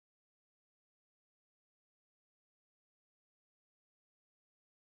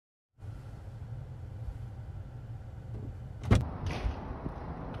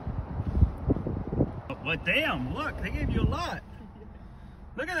But damn, look, they gave you a lot.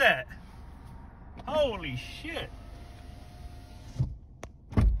 Look at that. Holy shit.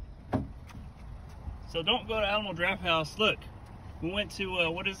 So don't go to Alamo Drafthouse. Look, we went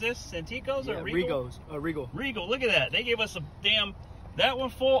to, what is this? Santikos or Regal? Regal. Regal, look at that. They gave us a damn, that one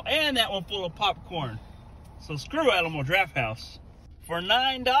full and that one full of popcorn. So screw Alamo Drafthouse. For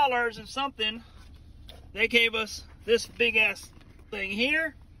 $9 and something, they gave us this big ass thing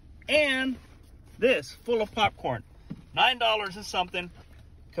here and this full of popcorn. $9 and something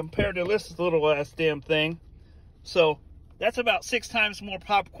compared to this little ass damn thing. So that's about 6 times more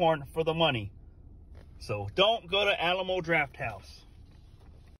popcorn for the money. So don't go to Alamo Drafthouse.